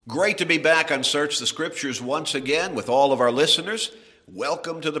Great to be back on Search the Scriptures once again with all of our listeners.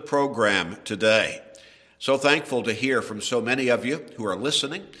 Welcome to the program today. So thankful to hear from so many of you who are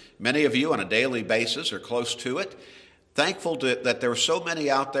listening. Many of you on a daily basis or close to it. Thankful that there are so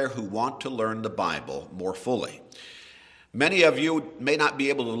many out there who want to learn the Bible more fully. Many of you may not be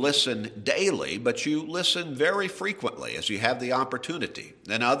able to listen daily, but you listen very frequently as you have the opportunity,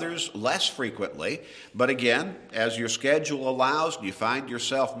 and others less frequently. But again, as your schedule allows, you find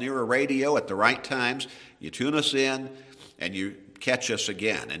yourself near a radio at the right times, you tune us in, and you catch us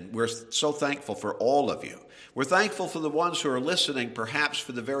again. And we're so thankful for all of you. We're thankful for the ones who are listening perhaps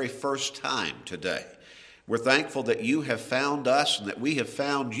for the very first time today. We're thankful that you have found us and that we have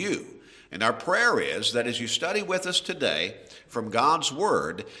found you. And our prayer is that as you study with us today from God's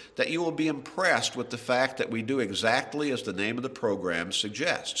Word, that you will be impressed with the fact that we do exactly as the name of the program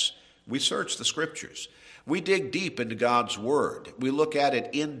suggests. We search the Scriptures. We dig deep into God's Word. We look at it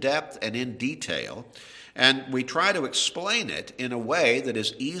in depth and in detail, and we try to explain it in a way that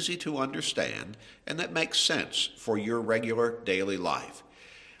is easy to understand and that makes sense for your regular daily life.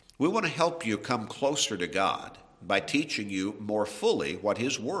 We want to help you come closer to God by teaching you more fully what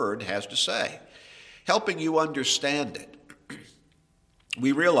His Word has to say, helping you understand it.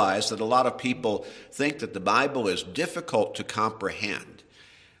 We realize that a lot of people think that the Bible is difficult to comprehend.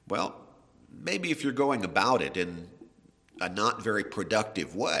 Well, maybe if you're going about it in a not very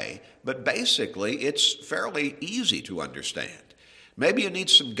productive way, but basically it's fairly easy to understand. Maybe you need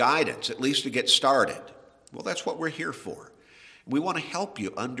some guidance, at least to get started. Well, that's what we're here for. We want to help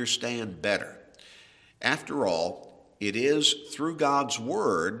you understand better. After all, it is through God's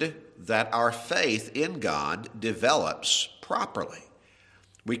Word that our faith in God develops properly.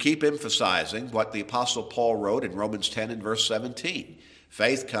 We keep emphasizing what the Apostle Paul wrote in Romans 10 and verse 17.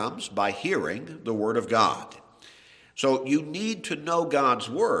 Faith comes by hearing the Word of God. So you need to know God's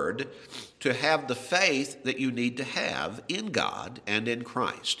Word to have the faith that you need to have in God and in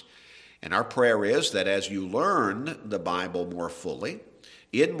Christ. And our prayer is that as you learn the Bible more fully,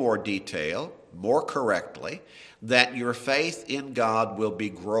 in more detail, more correctly, that your faith in God will be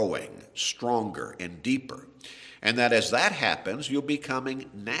growing stronger and deeper. And that as that happens, you'll be coming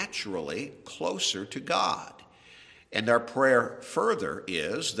naturally closer to God. And our prayer further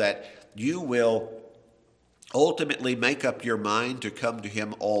is that you will ultimately make up your mind to come to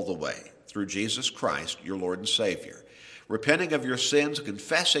Him all the way through Jesus Christ, your Lord and Savior. Repenting of your sins,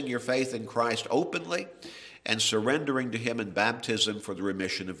 confessing your faith in Christ openly, and surrendering to Him in baptism for the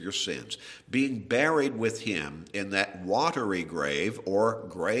remission of your sins. Being buried with Him in that watery grave or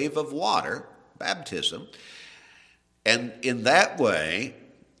grave of water, baptism, and in that way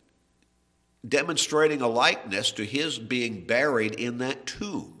demonstrating a likeness to His being buried in that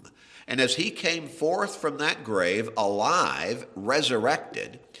tomb. And as He came forth from that grave alive,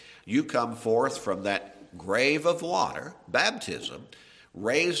 resurrected, you come forth from that grave of water, baptism,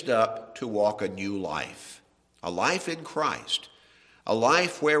 raised up to walk a new life. A life in Christ, a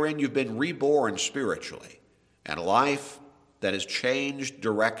life wherein you've been reborn spiritually, and a life that has changed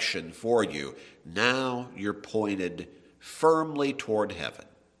direction for you. Now you're pointed firmly toward heaven,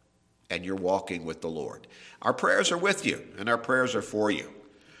 and you're walking with the Lord. Our prayers are with you, and our prayers are for you.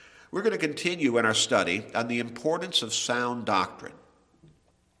 We're going to continue in our study on the importance of sound doctrine.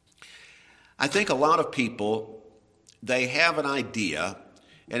 I think a lot of people, they have an idea,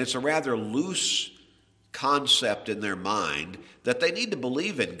 and it's a rather loose concept in their mind that they need to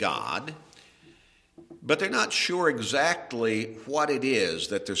believe in God, but they're not sure exactly what it is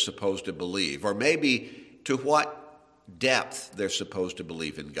that they're supposed to believe, or maybe to what depth they're supposed to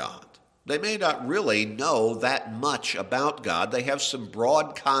believe in God. They may not really know that much about God. They have some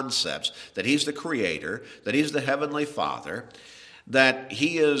broad concepts that He's the Creator, that He's the Heavenly Father, that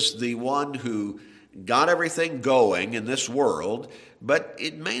He is the one who got everything going in this world, but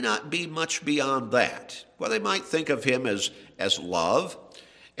it may not be much beyond that. Well, they might think of Him as love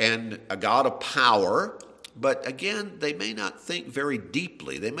and a God of power, but again, they may not think very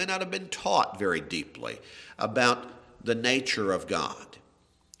deeply. They may not have been taught very deeply about the nature of God.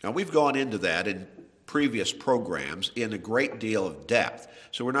 Now, we've gone into that in previous programs in a great deal of depth,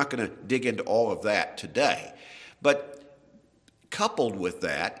 so we're not going to dig into all of that today. But coupled with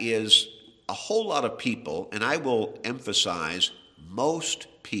that is a whole lot of people, and I will emphasize most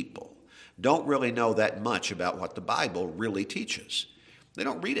people, don't really know that much about what the Bible really teaches. They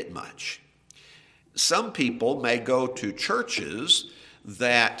don't read it much. Some people may go to churches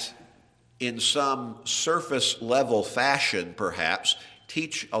that in some surface level fashion perhaps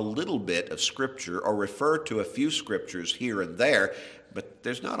teach a little bit of Scripture or refer to a few Scriptures here and there, but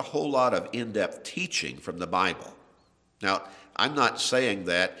there's not a whole lot of in-depth teaching from the Bible. Now, I'm not saying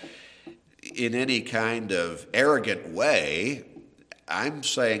that in any kind of arrogant way. I'm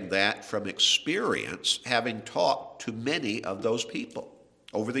saying that from experience, having talked to many of those people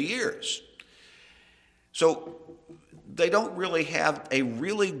over the years. So they don't really have a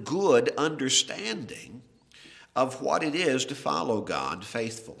really good understanding of what it is to follow God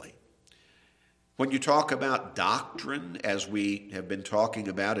faithfully. When you talk about doctrine, as we have been talking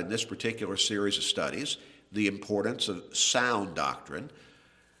about in this particular series of studies, the importance of sound doctrine,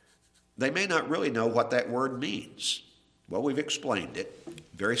 they may not really know what that word means. Well, we've explained it.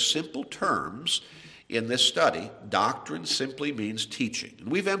 Very simple terms in this study. Doctrine simply means teaching. And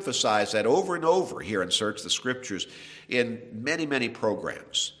we've emphasized that over and over here in Search the Scriptures in many, many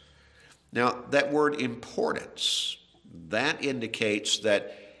programs. Now, that word importance, that indicates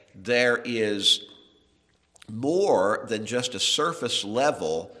that there is more than just a surface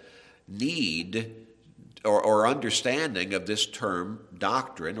level need or understanding of this term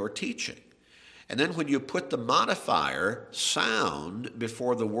doctrine or teaching. And then when you put the modifier sound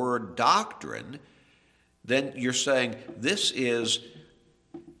before the word doctrine, then you're saying this is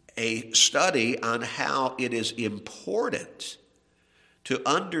a study on how it is important to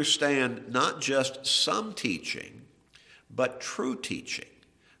understand not just some teaching, but true teaching.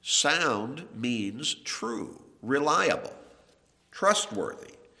 Sound means true, reliable, trustworthy.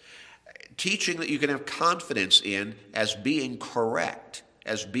 Teaching that you can have confidence in as being correct,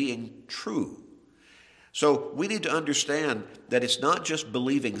 as being true. So we need to understand that it's not just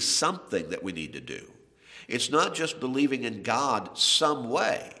believing something that we need to do. It's not just believing in God some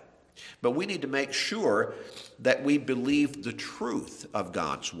way, but we need to make sure that we believe the truth of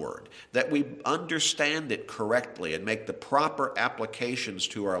God's Word, that we understand it correctly and make the proper applications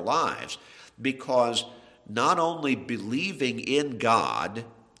to our lives, because not only believing in God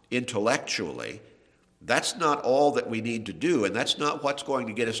intellectually, that's not all that we need to do, and that's not what's going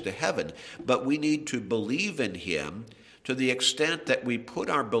to get us to heaven, but we need to believe in Him to the extent that we put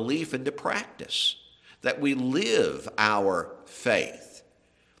our belief into practice, that we live our faith.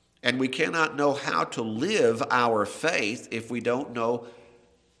 And we cannot know how to live our faith if we don't know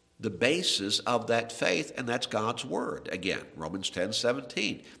the basis of that faith, and that's God's Word. Again, Romans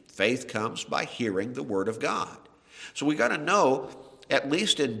 10:17. Faith comes by hearing the Word of God. So we got to know, at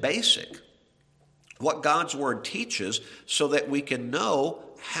least in basic, what God's Word teaches so that we can know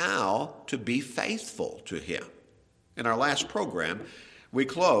how to be faithful to Him. In our last program, we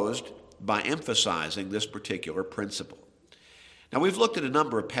closed by emphasizing this particular principle. Now, we've looked at a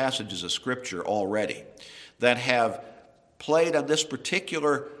number of passages of Scripture already that have played on this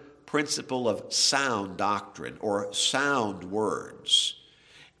particular principle of sound doctrine or sound words.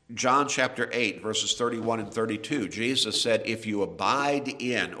 John chapter 8, verses 31 and 32, Jesus said, if you abide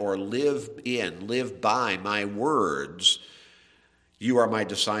in or live by my words, you are my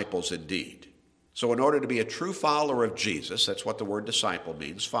disciples indeed. So in order to be a true follower of Jesus, that's what the word disciple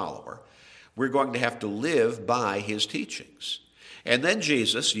means, follower, we're going to have to live by his teachings. And then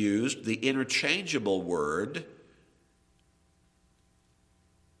Jesus used the interchangeable word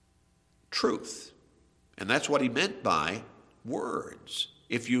truth. And that's what he meant by words.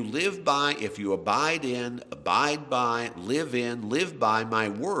 If you live by, if you abide in, abide by, live in, live by my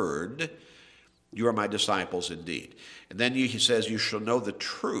word, you are my disciples indeed. And then he says, you shall know the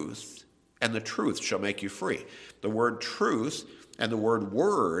truth, and the truth shall make you free. The word truth and the word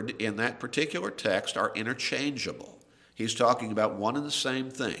word in that particular text are interchangeable. He's talking about one and the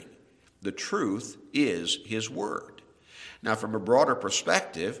same thing. The truth is his word. Now, from a broader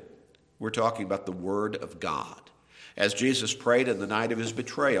perspective, we're talking about the word of God. As Jesus prayed in the night of his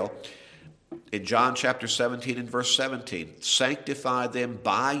betrayal, in John chapter 17 and verse 17, sanctify them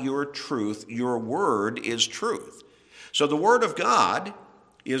by your truth. Your word is truth. So the word of God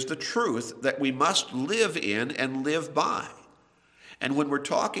is the truth that we must live in and live by. And when we're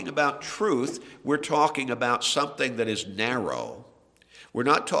talking about truth, we're talking about something that is narrow. We're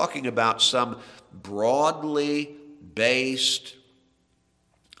not talking about some broadly based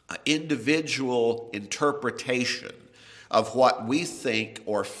individual interpretation of what we think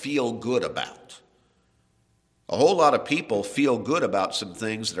or feel good about. A whole lot of people feel good about some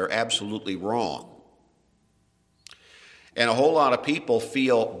things that are absolutely wrong. And a whole lot of people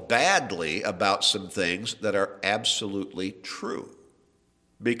feel badly about some things that are absolutely true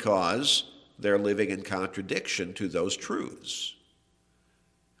because they're living in contradiction to those truths.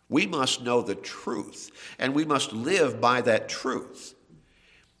 We must know the truth, and we must live by that truth.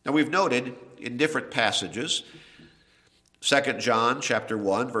 Now, we've noted in different passages 2 John chapter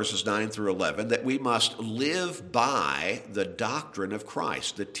 1, verses 9 through 11, that we must live by the doctrine of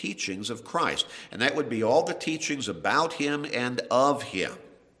Christ, the teachings of Christ. And that would be all the teachings about him and of him,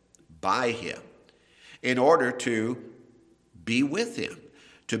 by him, in order to be with him,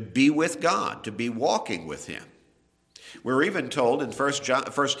 to be with God, to be walking with him. We're even told in 1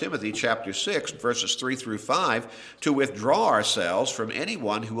 Timothy chapter 6, verses 3 through 5, to withdraw ourselves from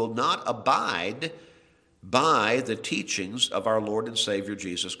anyone who will not abide by the teachings of our Lord and Savior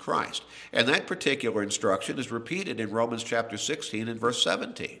Jesus Christ. And that particular instruction is repeated in Romans chapter 16 and verse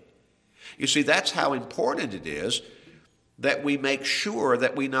 17. You see, that's how important it is that we make sure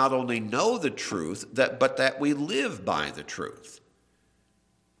that we not only know the truth, but that we live by the truth.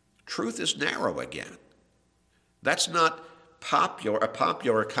 Truth is narrow again. That's not a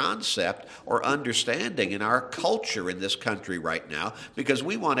popular concept or understanding in our culture in this country right now, because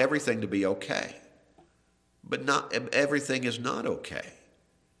we want everything to be okay. But not everything is not okay.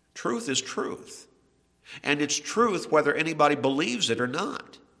 Truth is truth. And it's truth whether anybody believes it or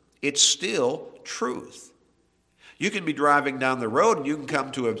not. It's still truth. You can be driving down the road and you can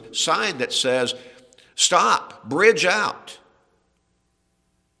come to a sign that says, "Stop, bridge out."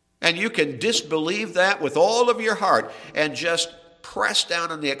 And you can disbelieve that with all of your heart and just press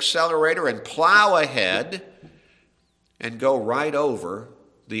down on the accelerator and plow ahead and go right over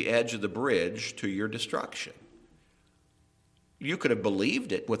the edge of the bridge to your destruction. You could have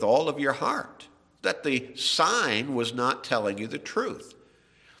believed it with all of your heart, that the sign was not telling you the truth,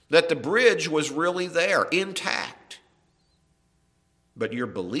 that the bridge was really there, intact. But your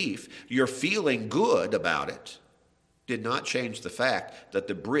belief, your feeling good about it, did not change the fact that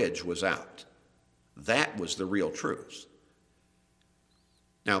the bridge was out. That was the real truth.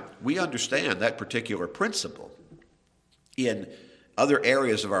 Now, we understand that particular principle in other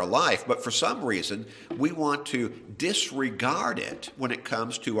areas of our life, but for some reason, we want to disregard it when it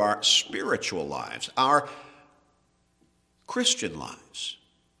comes to our spiritual lives, our Christian lives.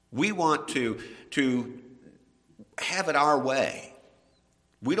 We want to have it our way.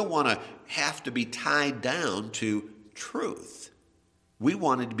 We don't want to have to be tied down to truth. We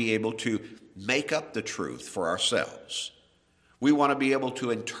wanted to be able to make up the truth for ourselves. We want to be able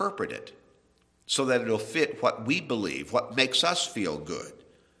to interpret it so that it'll fit what we believe, what makes us feel good.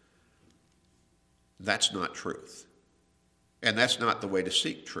 That's not truth. And that's not the way to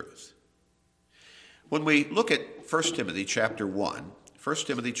seek truth. When we look at 1 Timothy chapter 1,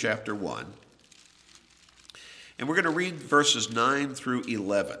 and we're going to read verses 9 through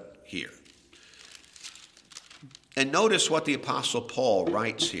 11 here. And notice what the Apostle Paul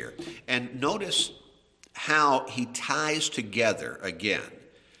writes here. And notice how he ties together, again,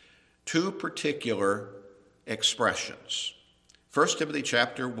 two particular expressions. 1 Timothy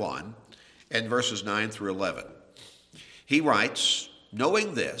chapter 1 and verses 9 through 11. He writes,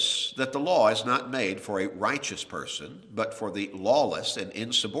 "Knowing this, that the law is not made for a righteous person, but for the lawless and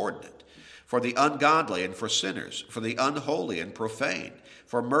insubordinate, for the ungodly and for sinners, for the unholy and profane,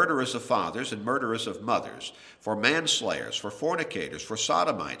 for murderers of fathers and murderers of mothers, for manslayers, for fornicators, for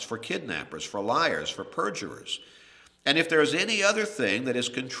sodomites, for kidnappers, for liars, for perjurers. And if there is any other thing that is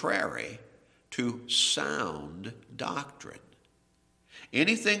contrary to sound doctrine."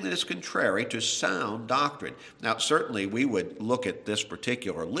 Anything that is contrary to sound doctrine. Now, certainly we would look at this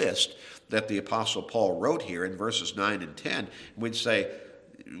particular list that the Apostle Paul wrote here in verses 9 and 10, and we'd say,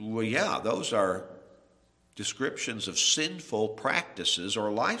 well, yeah, those are descriptions of sinful practices or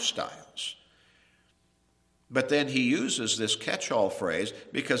lifestyles. But then he uses this catch-all phrase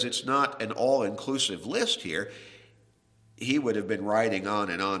because it's not an all-inclusive list here. He would have been writing on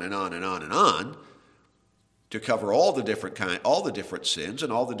and on and on and on and on to cover all the different sins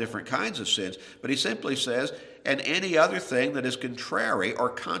and all the different kinds of sins. But he simply says, and any other thing that is contrary or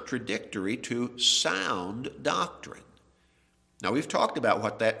contradictory to sound doctrine. Now, we've talked about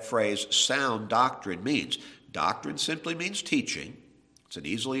what that phrase sound doctrine means. Doctrine simply means teaching. It's an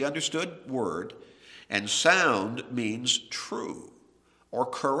easily understood word. And sound means true or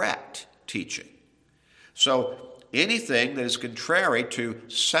correct teaching. So anything that is contrary to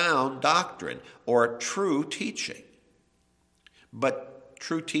sound doctrine or true teaching. But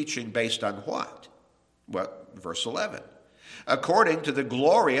true teaching based on what? Well, verse 11. "According to the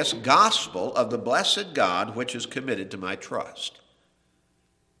glorious gospel of the blessed God, which is committed to my trust."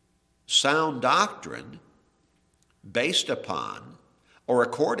 Sound doctrine based upon or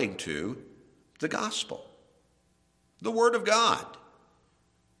according to the gospel, the Word of God.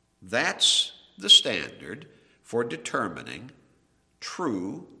 That's the standard for determining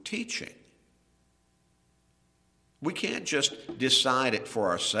true teaching. We can't just decide it for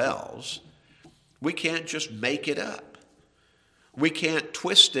ourselves. We can't just make it up. We can't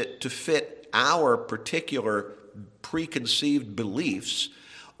twist it to fit our particular preconceived beliefs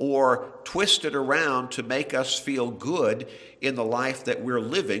or twist it around to make us feel good in the life that we're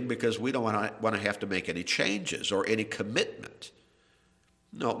living because we don't want to have to make any changes or any commitment.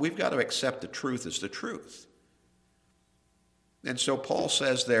 No, we've got to accept the truth as the truth. And so Paul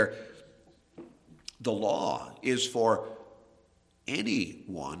says there, the law is for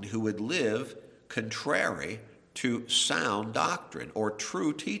anyone who would live contrary to sound doctrine or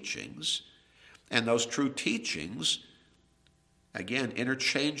true teachings. And those true teachings, again,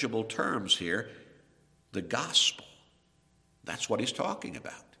 interchangeable terms here, the gospel. That's what he's talking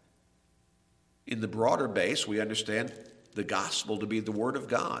about. In the broader base, we understand the gospel to be the Word of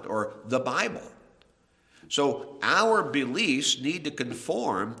God or the Bible. So our beliefs need to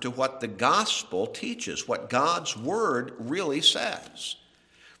conform to what the gospel teaches, what God's Word really says.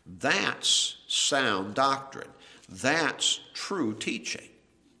 That's sound doctrine. That's true teaching.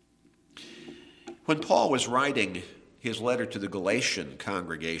 When Paul was writing his letter to the Galatian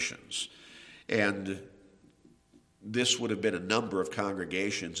congregations, and this would have been a number of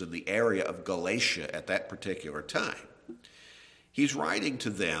congregations in the area of Galatia at that particular time, he's writing to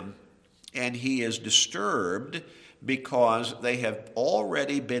them, and he is disturbed because they have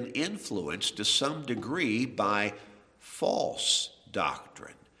already been influenced to some degree by false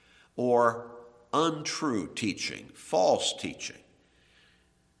doctrine or untrue teaching, false teaching.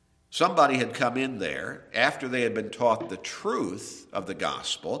 Somebody had come in there after they had been taught the truth of the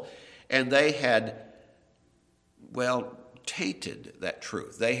gospel, and they had, tainted that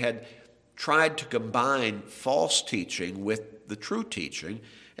truth. They had tried to combine false teaching with the true teaching,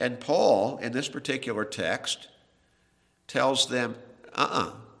 and Paul, in this particular text, tells them,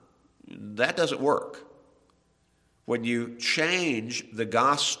 that doesn't work. When you change the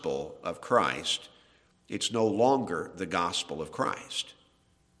gospel of Christ, it's no longer the gospel of Christ.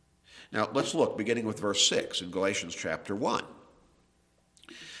 Now, let's look, beginning with verse 6 in Galatians chapter 1.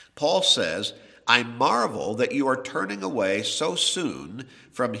 Paul says, I marvel that you are turning away so soon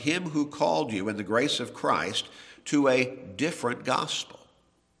from him who called you in the grace of Christ to a different gospel.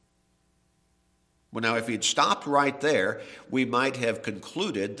 Well, now, if he'd stopped right there, we might have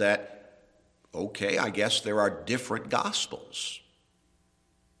concluded that, okay, I guess there are different gospels.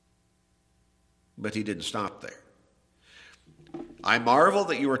 But he didn't stop there. I marvel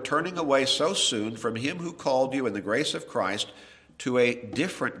that you are turning away so soon from him who called you in the grace of Christ to a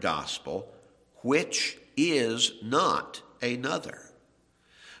different gospel, which is not another.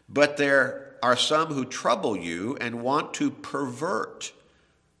 But there are some who trouble you and want to pervert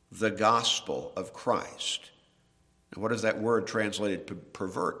the gospel of Christ. And what does that word translated to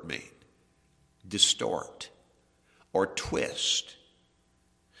pervert mean? Distort or twist.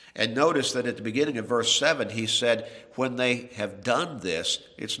 And notice that at the beginning of verse 7, he said, when they have done this,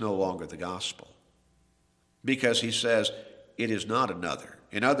 it's no longer the gospel. Because he says, it is not another.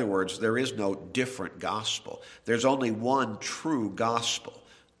 In other words, there is no different gospel. There's only one true gospel.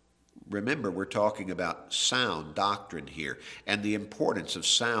 Remember, we're talking about sound doctrine here and the importance of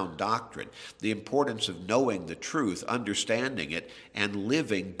sound doctrine, the importance of knowing the truth, understanding it, and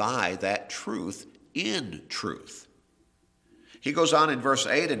living by that truth in truth. He goes on in verse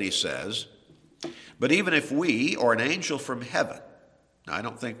 8 and he says, but even if we or an angel from heaven, now I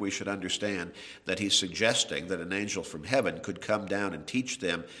don't think we should understand that he's suggesting that an angel from heaven could come down and teach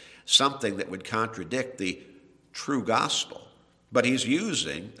them something that would contradict the true gospel. But he's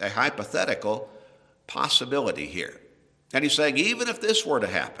using a hypothetical possibility here. And he's saying, even if this were to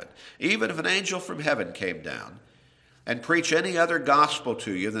happen, even if an angel from heaven came down and preach any other gospel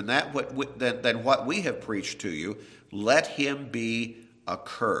to you than what we have preached to you, let him be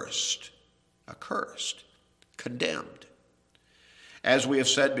accursed, condemned. As we have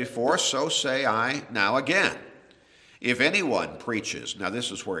said before, so say I now again. If anyone preaches, now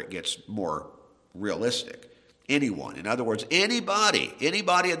this is where it gets more realistic. Anyone, in other words, anybody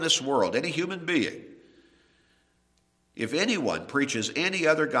in this world, any human being, if anyone preaches any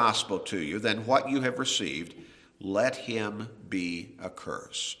other gospel to you than what you have received, let him be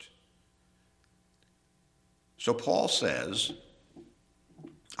accursed. So Paul says,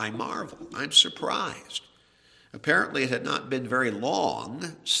 I marvel, I'm surprised. Apparently it had not been very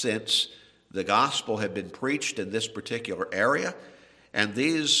long since the gospel had been preached in this particular area, and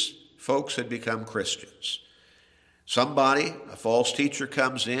these folks had become Christians. Somebody, a false teacher,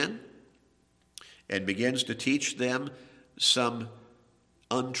 comes in and begins to teach them some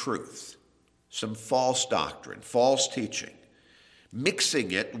untruth, some false doctrine, false teaching,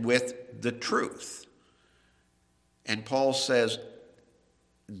 mixing it with the truth. And Paul says,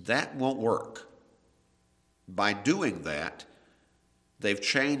 that won't work. By doing that, They've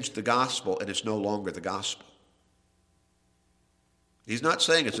changed the gospel, and it's no longer the gospel. He's not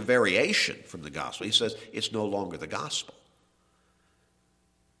saying it's a variation from the gospel. He says it's no longer the gospel.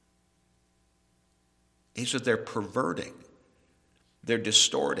 He said they're perverting, they're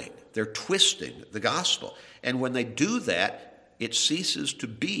distorting, they're twisting the gospel. And when they do that, it ceases to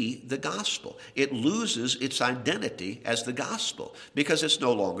be the gospel. It loses its identity as the gospel because it's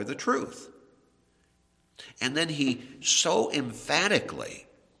no longer the truth. And then he so emphatically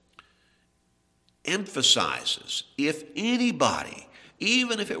emphasizes, if anybody,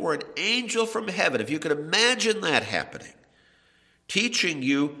 even if it were an angel from heaven, if you could imagine that happening, teaching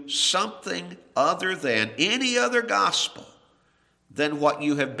you something other than any other gospel than what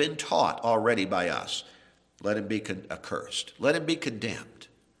you have been taught already by us, let him be accursed. Let him be condemned.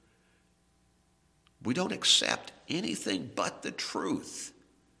 We don't accept anything but the truth.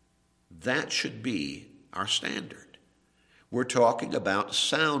 That should be our standard. We're talking about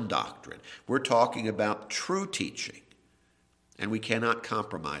sound doctrine. We're talking about true teaching. And we cannot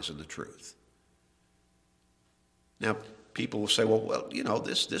compromise in the truth. Now, people will say, well,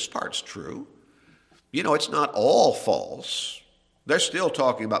 this part's true. It's not all false. They're still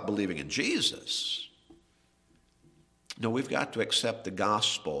talking about believing in Jesus. No, we've got to accept the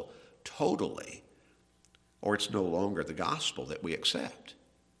gospel totally, or it's no longer the gospel that we accept.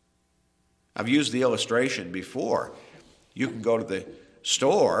 I've used the illustration before. You can go to the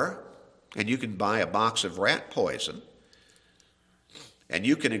store and you can buy a box of rat poison, and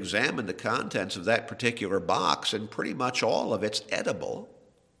you can examine the contents of that particular box, and pretty much all of it's edible,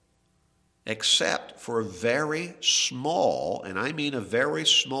 except for a very small, and I mean a very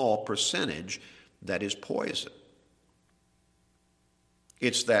small percentage, that is poison.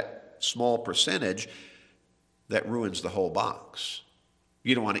 It's that small percentage that ruins the whole box.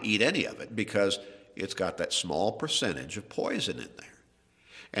 You don't want to eat any of it because it's got that small percentage of poison in there.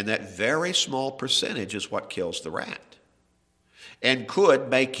 And that very small percentage is what kills the rat and could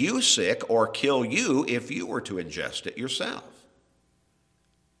make you sick or kill you if you were to ingest it yourself.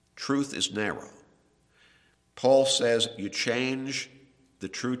 Truth is narrow. Paul says you change the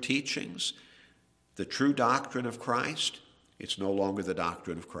true teachings, the true doctrine of Christ, it's no longer the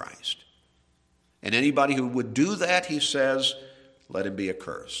doctrine of Christ. And anybody who would do that, he says, let him be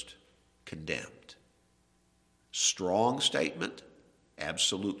accursed, condemned. Strong statement?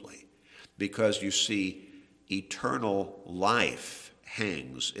 Absolutely. Because you see, eternal life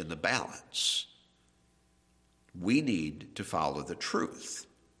hangs in the balance. We need to follow the truth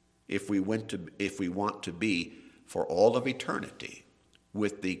if we want to be for all of eternity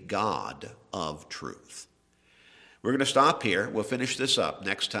with the God of truth. We're going to stop here. We'll finish this up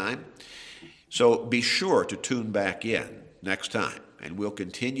next time. So be sure to tune back in next time, and we'll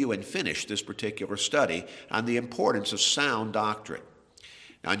continue and finish this particular study on the importance of sound doctrine.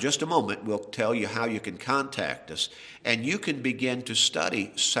 Now, in just a moment, we'll tell you how you can contact us, and you can begin to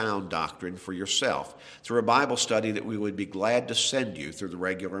study sound doctrine for yourself through a Bible study that we would be glad to send you through the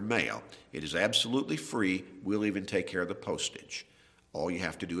regular mail. It is absolutely free. We'll even take care of the postage. All you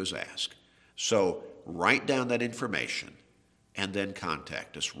have to do is ask. So write down that information and then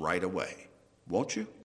contact us right away. Won't you?